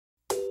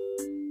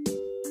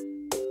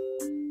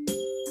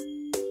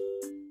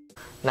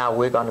Now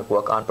we're going to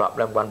work on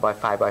problem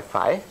 1.5 by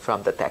 5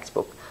 from the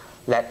textbook.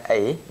 Let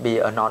A be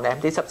a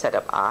non-empty subset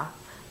of R.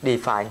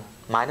 Define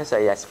minus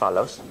A as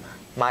follows.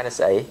 Minus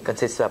A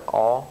consists of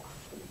all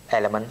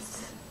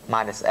elements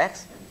minus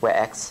X, where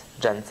X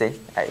runs in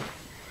A.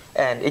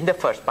 And in the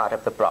first part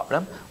of the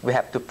problem, we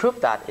have to prove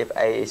that if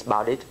A is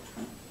bounded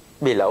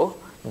below,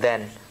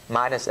 then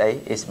minus A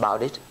is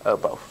bounded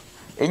above.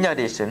 In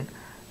addition,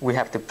 we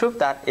have to prove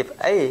that if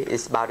A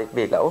is bounded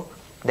below,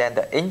 then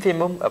the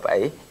infimum of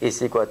A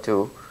is equal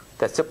to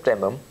the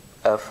supremum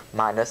of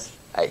minus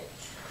A.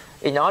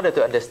 In order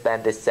to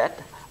understand this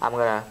set, I'm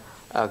going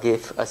to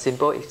give a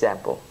simple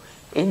example.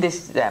 In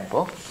this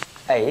example,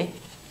 A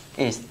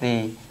is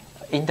the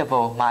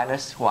interval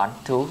minus 1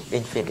 to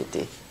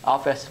infinity.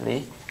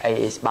 Obviously, A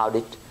is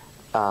bounded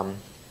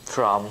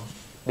from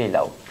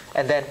below.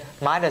 And then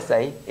minus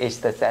A is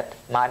the set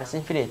minus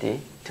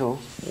infinity to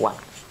 1.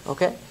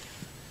 Okay?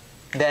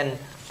 Then,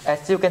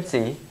 as you can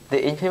see, the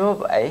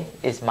infimum of A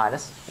is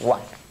minus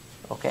 1.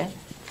 Okay?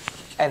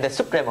 And the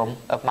supremum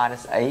of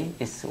minus A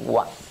is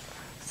 1.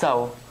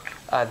 So,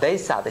 they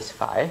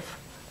satisfy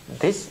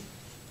this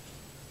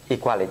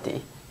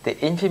equality. The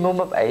infimum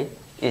of A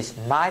is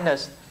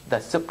minus the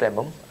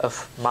supremum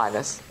of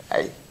minus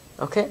A.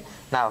 Okay?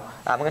 Now,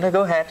 I'm going to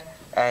go ahead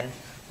and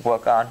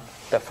work on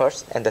the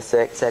first and the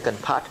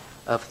second part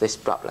of this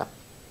problem.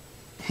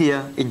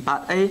 Here in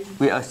part A,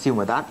 we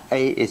assume that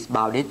A is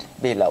bounded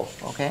below.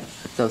 Okay?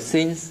 So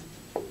since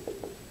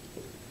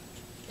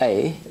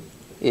A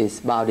is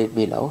bounded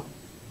below,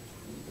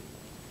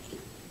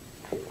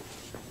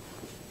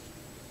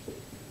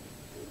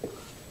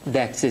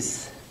 there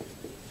exists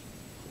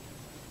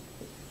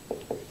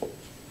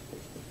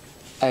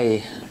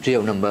a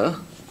real number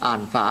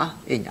alpha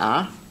in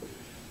R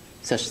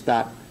such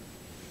that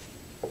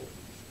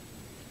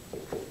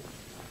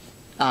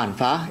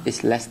alpha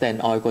is less than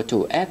or equal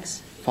to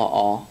X for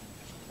all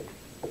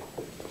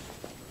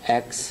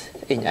X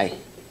in A.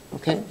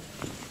 Okay?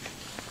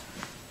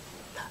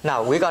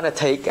 Now we're going to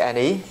take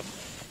any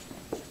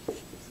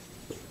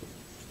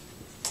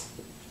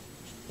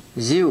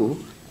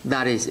U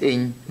that is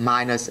in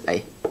minus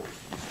A.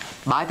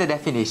 By the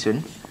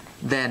definition,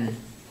 then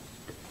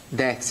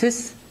there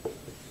exists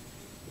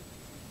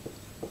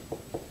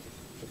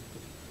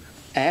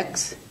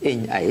X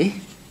in A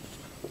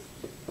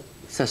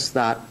such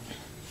that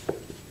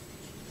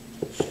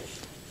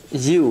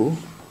U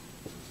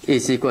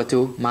is equal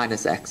to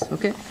minus X.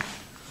 Okay?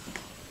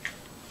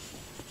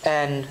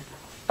 And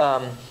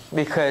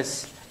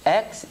because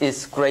X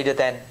is greater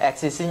than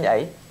X is in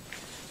A,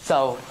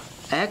 so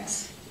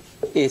X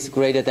is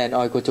greater than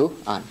or equal to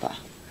alpha.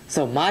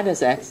 So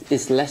minus X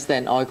is less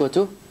than or equal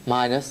to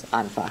minus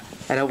alpha.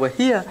 And over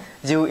here,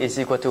 U is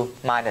equal to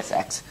minus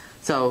X.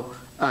 So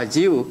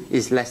U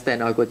is less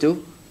than or equal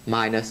to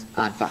minus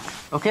alpha.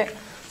 Okay?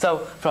 So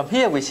from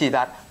here we see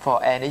that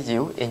for any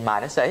U in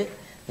minus A,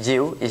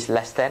 U is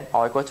less than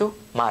or equal to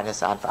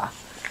minus alpha.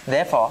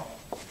 Therefore,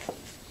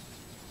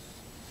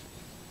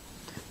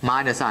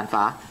 minus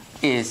alpha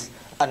is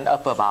an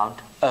upper bound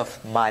of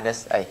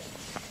minus A.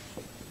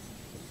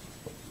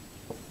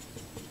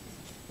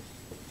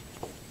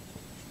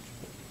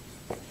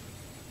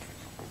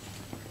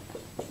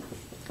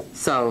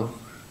 So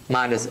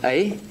minus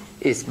A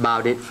is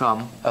bounded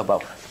from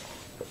above,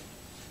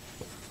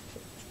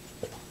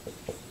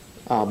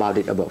 or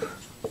bounded above.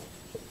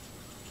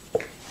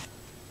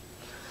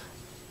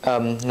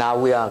 Now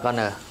we are going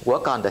to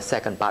work on the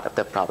second part of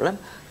the problem.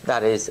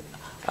 That is,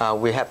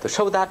 we have to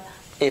show that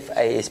if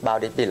A is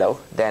bounded below,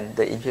 then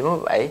the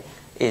infimum of A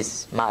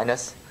is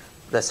minus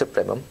the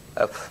supremum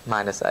of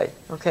minus A.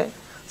 Okay?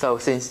 So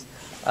since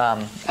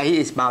A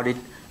is bounded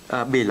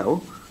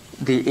below,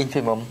 the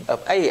infimum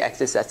of A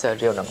exists as a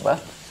real number.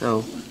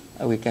 So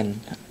we can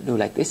do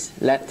like this.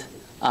 Let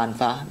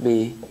alpha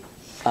be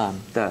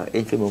the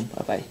infimum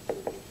of A.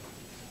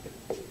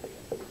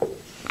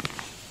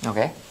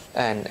 Okay?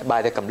 And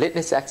by the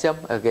completeness axiom,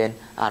 again,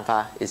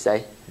 alpha is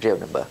a real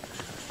number.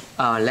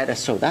 Let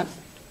us show that.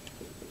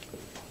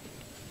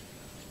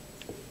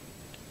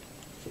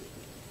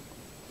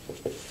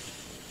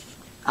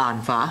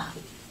 Alpha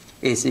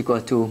is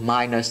equal to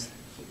minus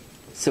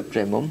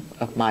supremum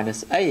of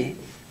minus A,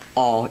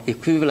 or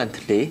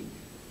equivalently,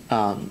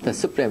 the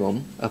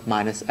supremum of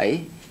minus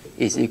A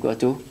is equal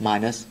to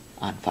minus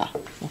alpha.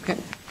 Okay.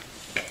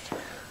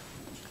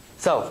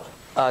 So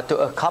to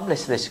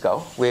accomplish this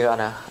goal, we're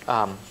gonna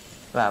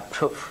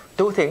prove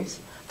two things.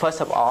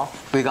 First of all,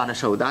 we're gonna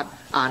show that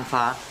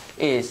alpha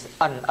is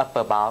an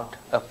upper bound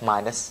of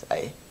minus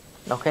A.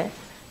 Okay.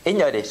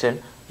 In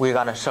addition, we're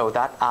gonna show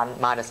that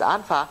minus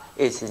alpha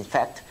is in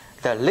fact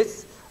the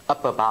least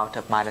upper bound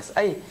of minus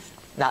A.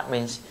 That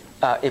means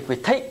if we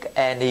take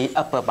any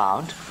upper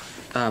bound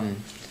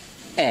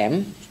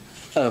m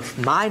of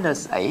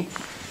minus A,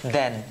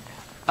 then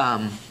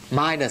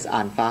minus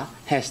alpha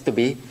has to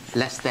be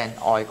less than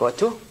or equal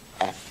to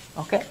m.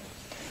 Okay?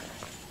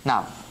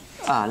 Now,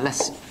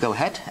 let's go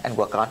ahead and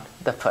work on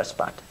the first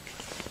part.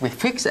 We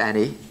fix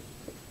any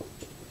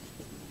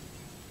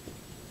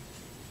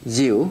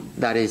U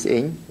that is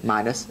in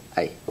minus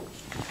A.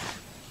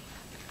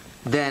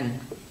 then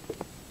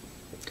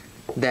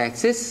there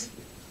exists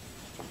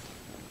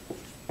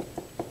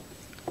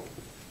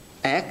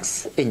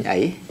X in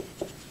A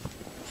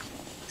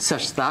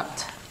such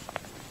that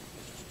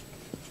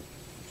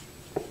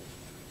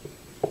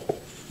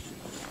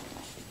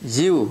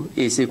U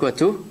is equal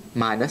to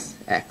minus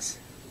X.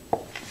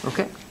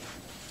 Okay.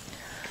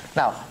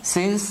 Now,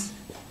 since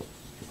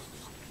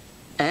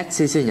X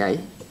is in A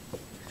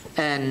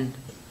and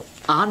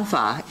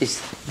alpha is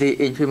the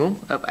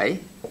infimum of A,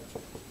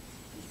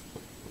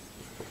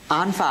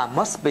 alpha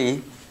must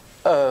be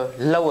a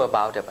lower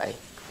bound of A.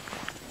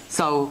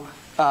 So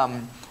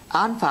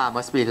alpha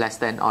must be less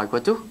than or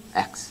equal to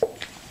X.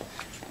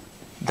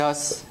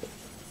 Thus,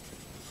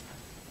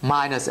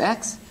 minus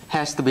X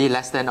has to be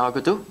less than or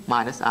equal to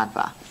minus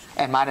alpha.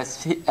 And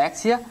minus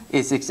X here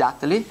is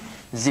exactly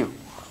 0.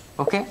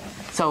 Okay?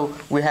 So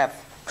we have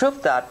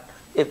proved that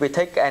if we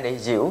take any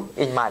U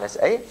in minus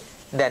A,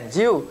 then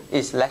U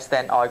is less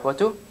than or equal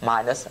to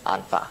minus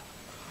alpha.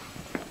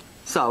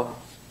 So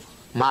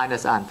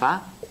minus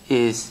alpha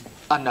is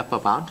an upper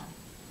bound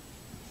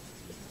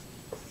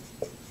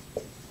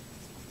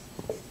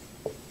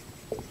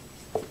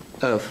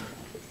of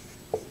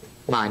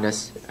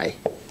minus A.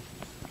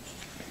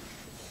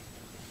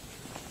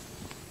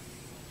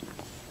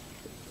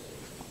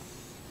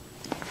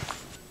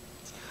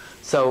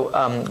 So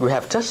we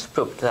have just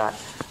proved that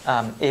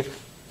if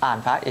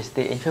alpha is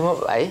the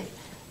infimum of A,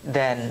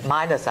 then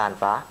minus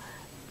alpha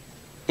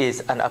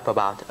is an upper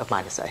bound of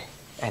minus A.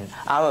 And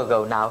our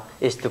goal now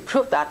is to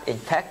prove that in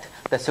fact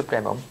the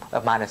supremum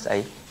of minus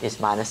A is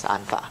minus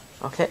alpha.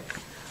 Okay?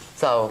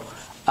 So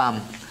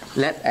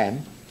let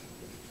M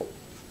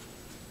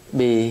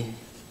be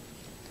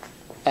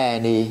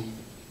any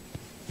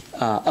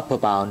upper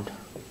bound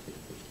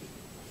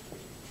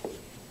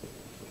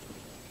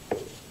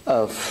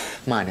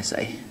of minus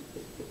A.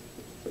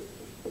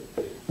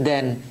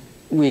 Then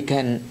we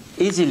can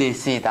easily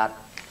see that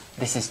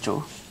this is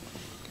true.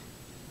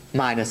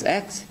 Minus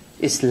X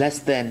is less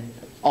than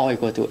or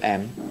equal to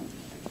M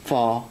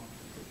for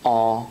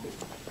all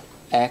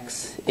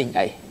X in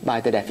A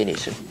by the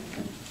definition.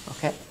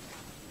 Okay.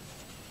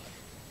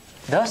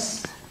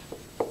 Thus,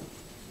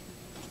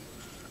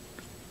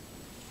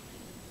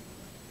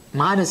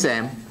 minus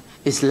M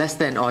is less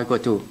than or equal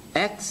to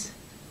X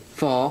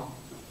for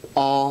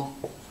all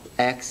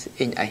X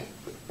in A.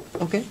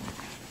 Okay.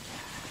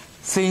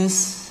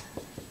 Since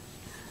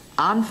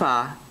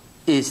alpha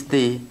is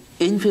the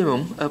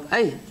infimum of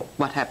A,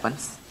 what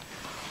happens?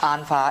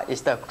 Alpha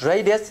is the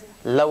greatest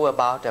lower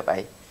bound of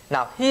A.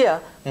 Now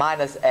here,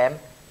 minus M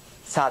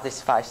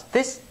satisfies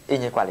this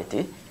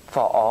inequality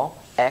for all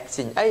X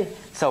in A.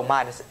 So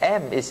minus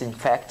M is in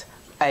fact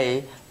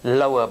a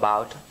lower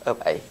bound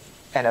of A.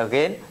 And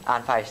again,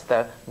 alpha is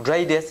the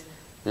greatest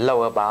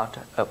lower bound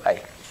of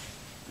A.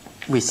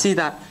 We see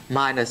that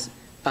minus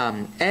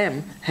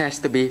M has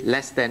to be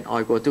less than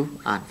or equal to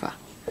alpha.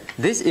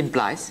 This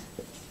implies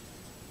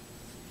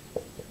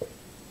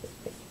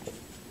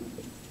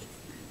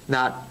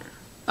that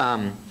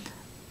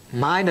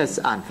minus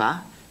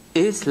alpha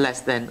is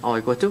less than or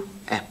equal to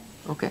M.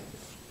 Okay.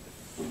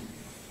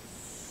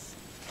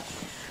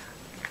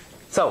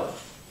 So,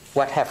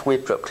 what have we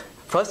proved?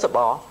 First of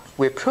all,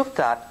 we proved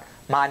that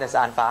minus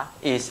alpha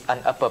is an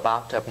upper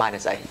bound of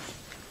minus A.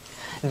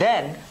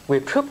 Then, we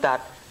proved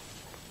that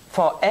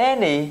for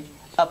any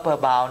upper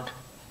bound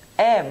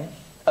M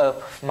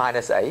of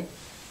minus A,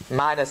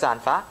 minus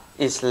alpha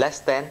is less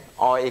than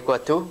or equal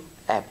to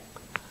M.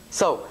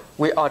 So,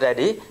 we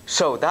already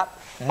showed that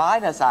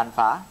minus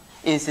alpha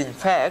is in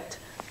fact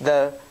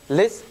the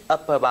least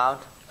upper bound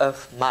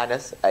of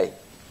minus A.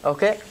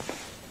 Okay?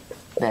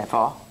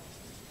 Therefore,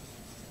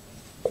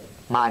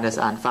 minus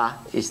alpha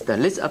is the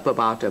least upper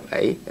bound of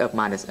A of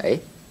minus A.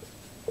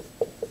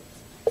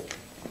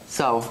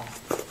 So,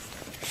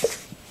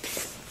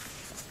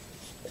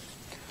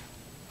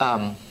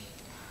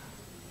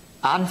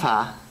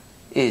 alpha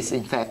is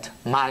in fact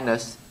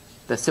minus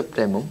the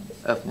supremum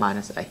of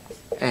minus A.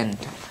 And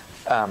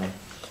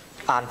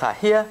alpha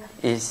here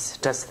is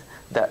just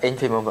the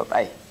infimum of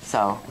A.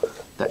 So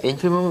the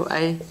infimum of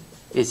A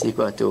is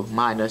equal to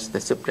minus the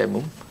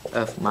supremum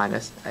of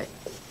minus A.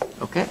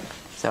 Okay?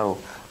 So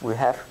we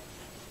have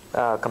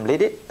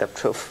completed the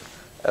proof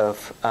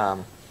of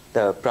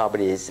the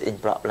properties in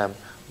problem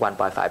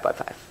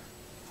 1.5.5.